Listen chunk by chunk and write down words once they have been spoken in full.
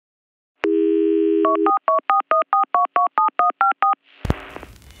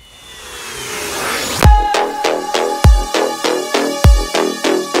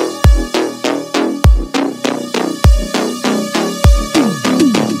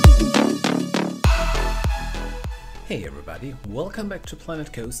everybody, welcome back to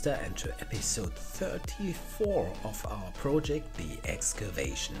Planet Coaster and to episode 34 of our project, the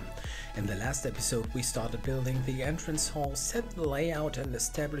Excavation. In the last episode we started building the entrance hall, set the layout and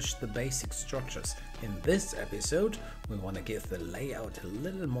established the basic structures. In this episode we want to give the layout a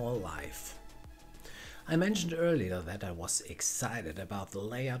little more life. I mentioned earlier that I was excited about the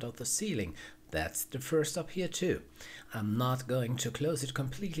layout of the ceiling. That's the first up here too. I'm not going to close it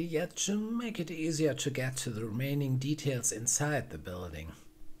completely yet to make it easier to get to the remaining details inside the building.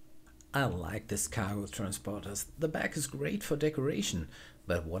 I like this cargo transporters. The back is great for decoration,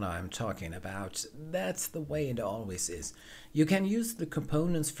 but what I'm talking about, that's the way it always is. You can use the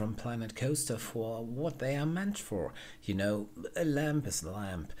components from Planet Coaster for what they are meant for. You know, a lamp is a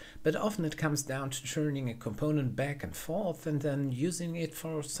lamp, but often it comes down to turning a component back and forth and then using it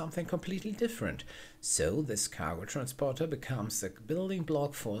for something completely different. So this cargo transporter becomes a building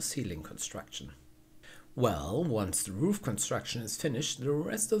block for ceiling construction. Well, once the roof construction is finished, the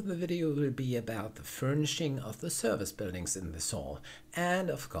rest of the video will be about the furnishing of the service buildings in this hall, and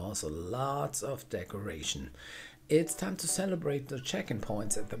of course lots of decoration. It's time to celebrate the check-in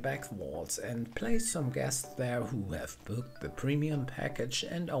points at the back walls and place some guests there who have booked the premium package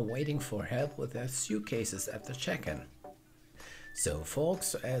and are waiting for help with their suitcases at the check-in. So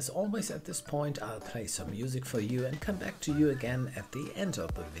folks, as always at this point, I'll play some music for you and come back to you again at the end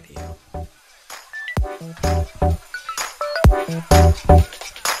of the video.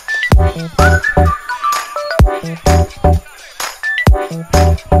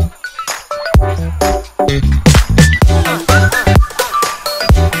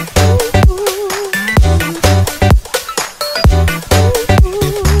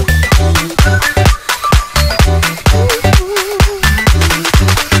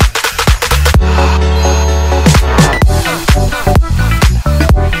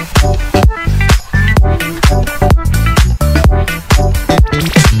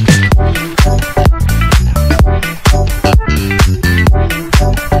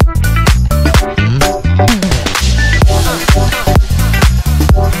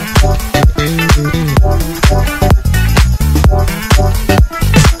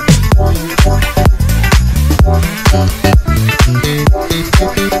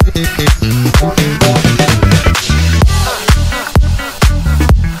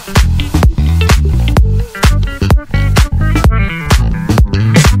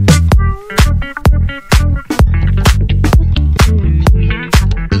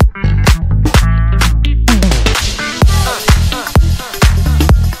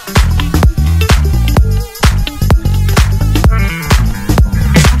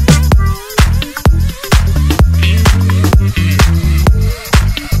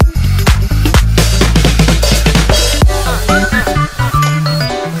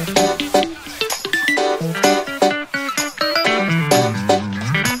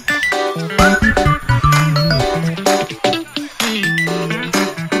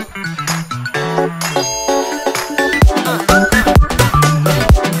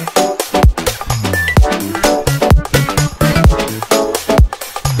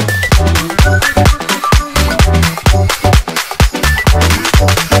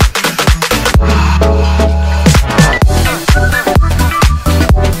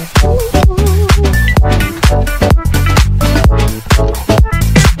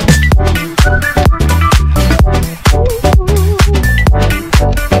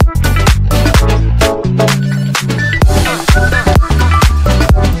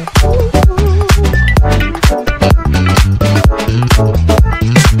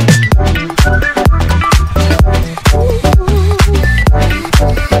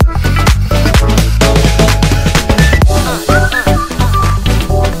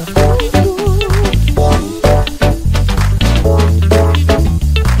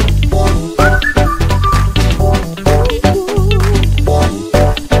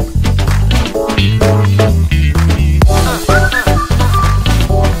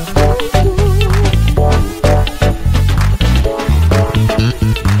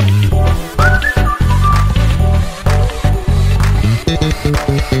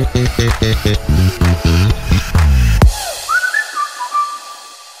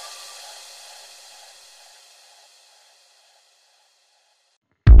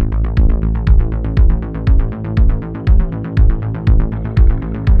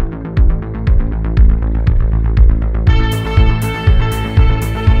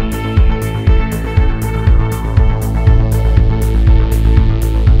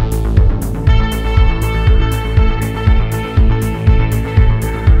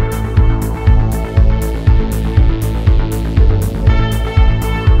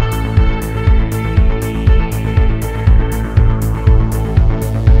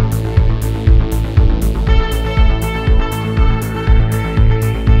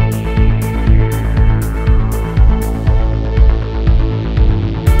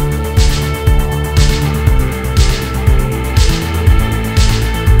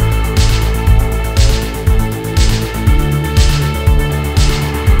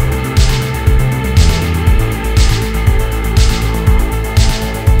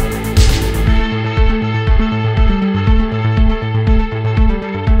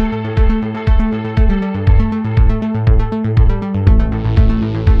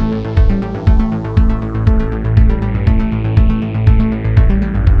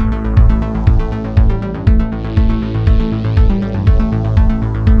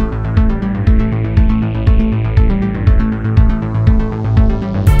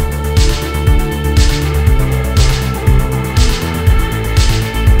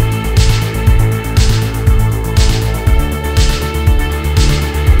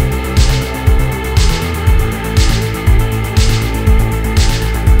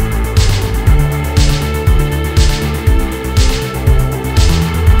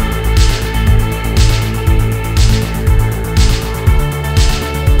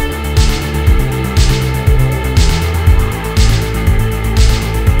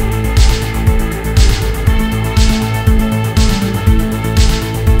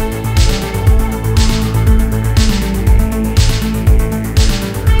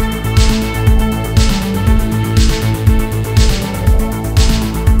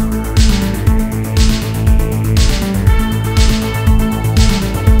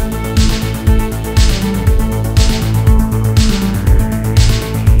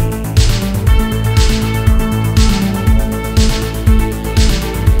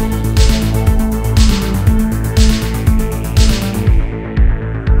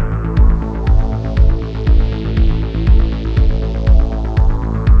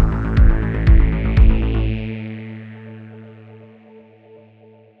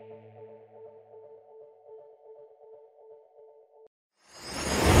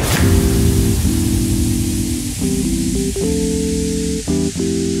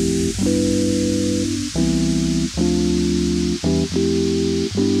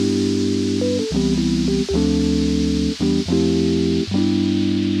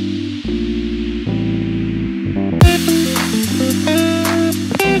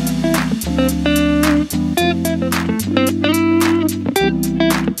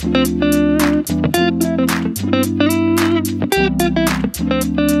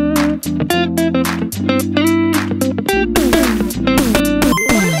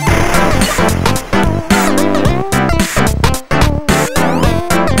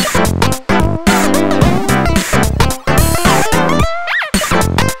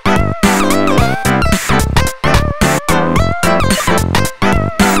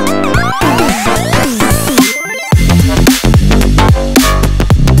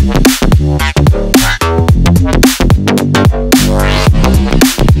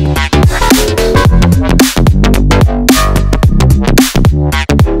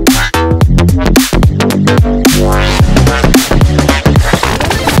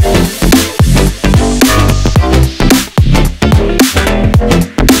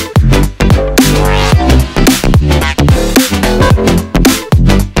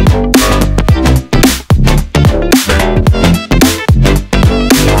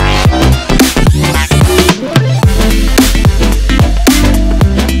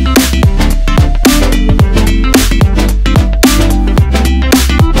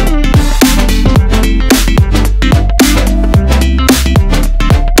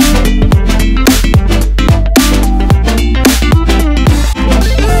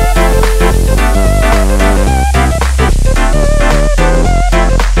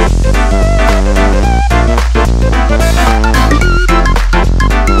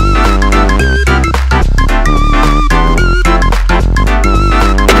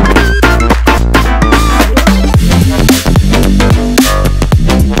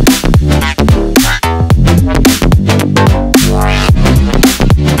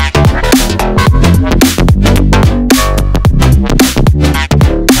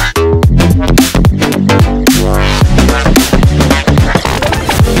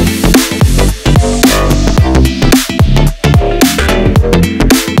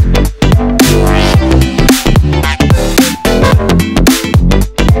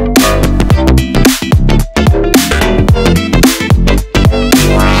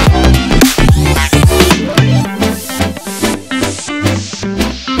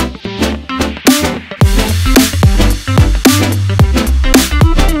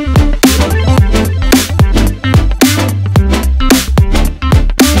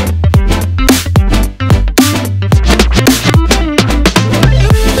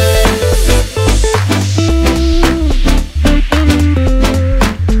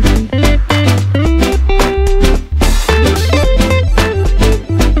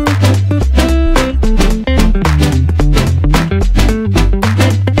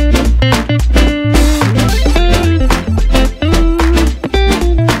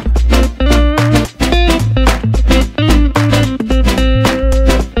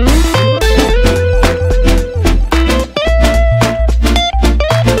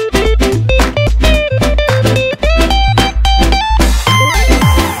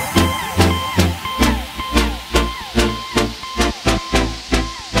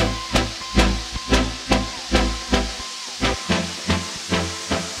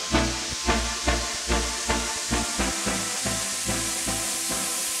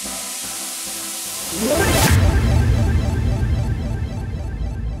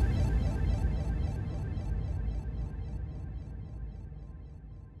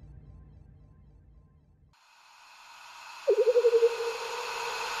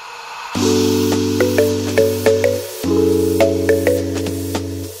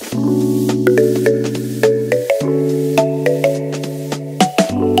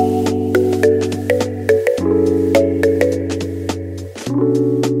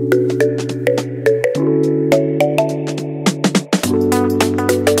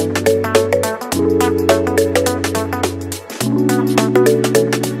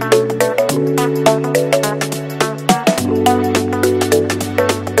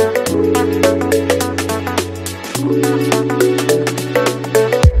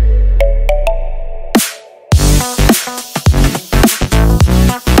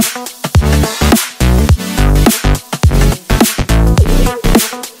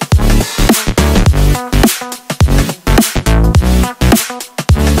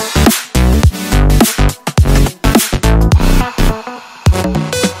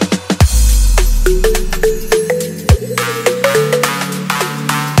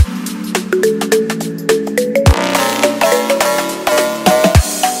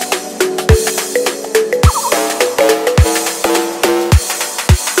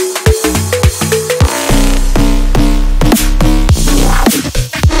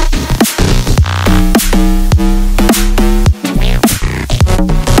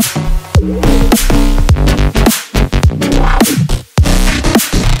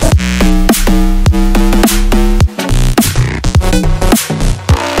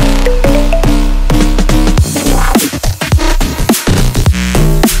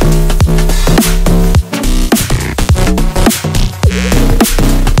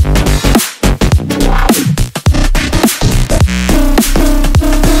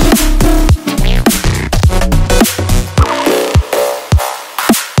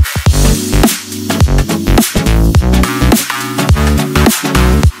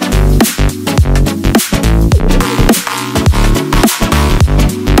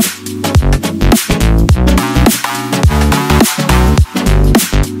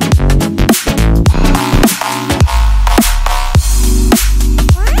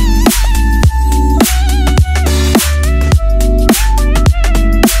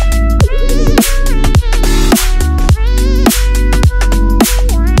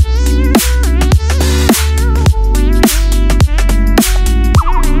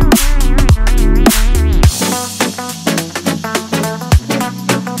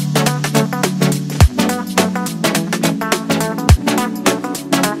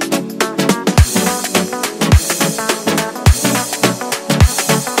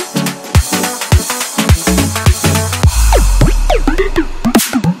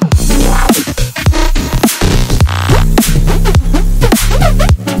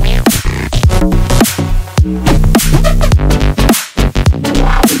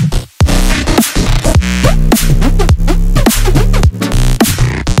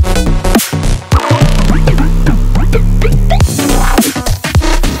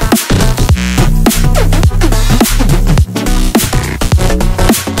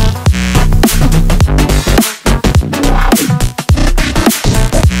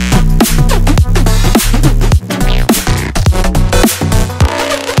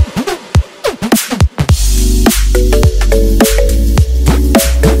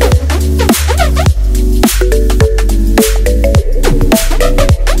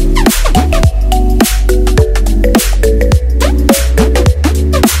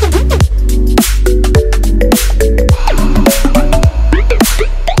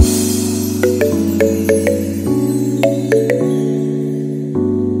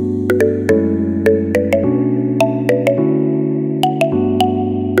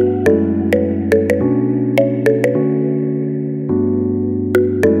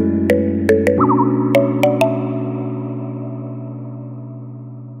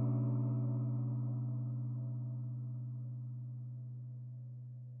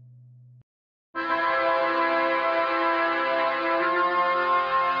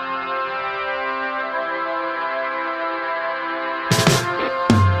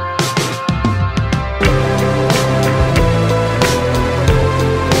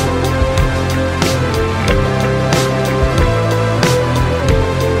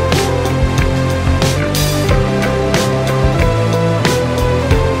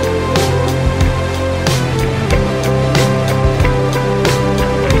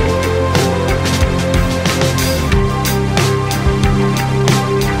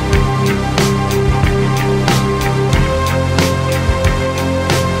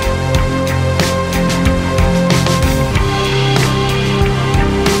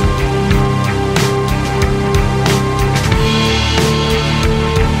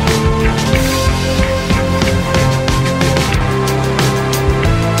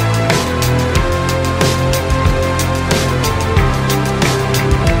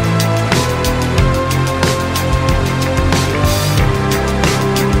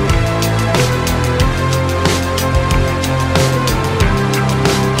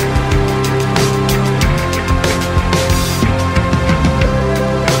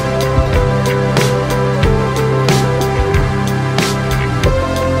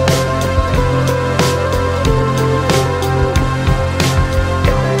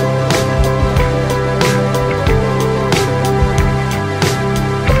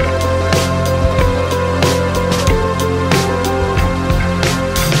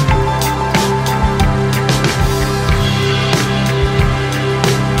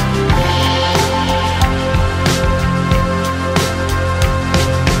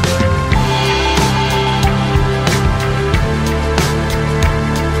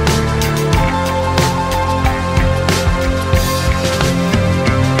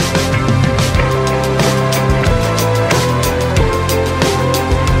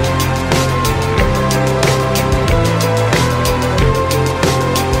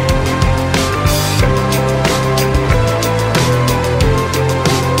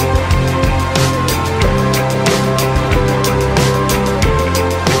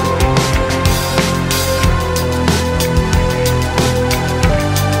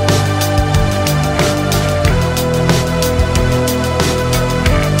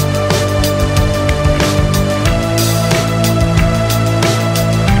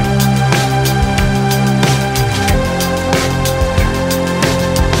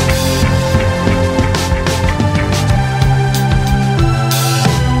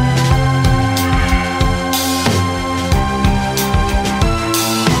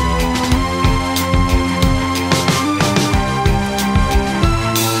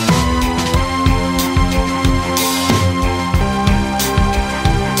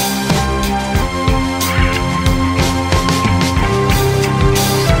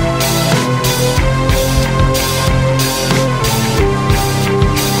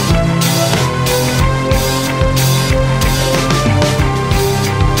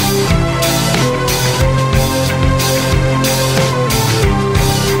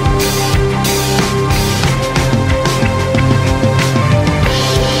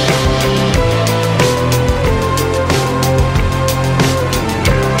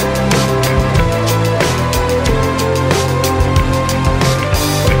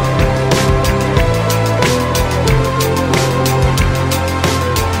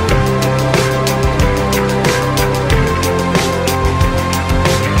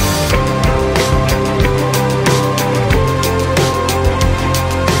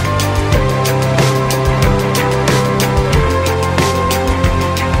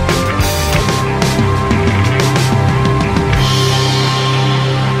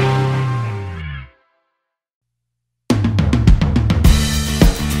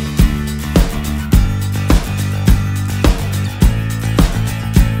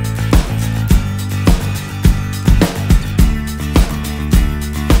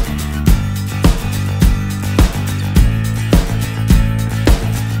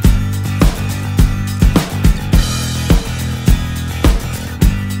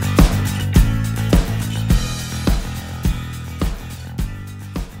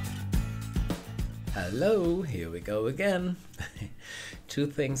 Hello, here we go again. Two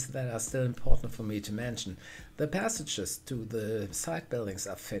things that are still important for me to mention. The passages to the side buildings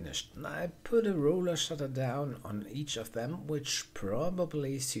are finished. I put a roller shutter down on each of them, which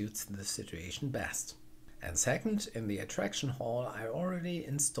probably suits the situation best. And second, in the attraction hall I already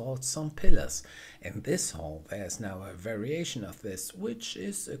installed some pillars. In this hall there is now a variation of this, which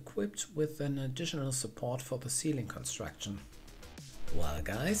is equipped with an additional support for the ceiling construction. Well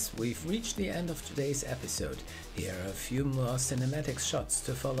guys, we've reached the end of today's episode. Here are a few more cinematic shots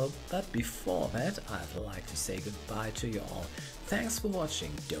to follow, but before that I'd like to say goodbye to you all. Thanks for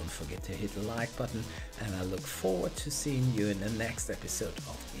watching, don't forget to hit the like button, and I look forward to seeing you in the next episode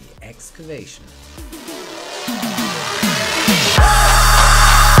of the Excavation.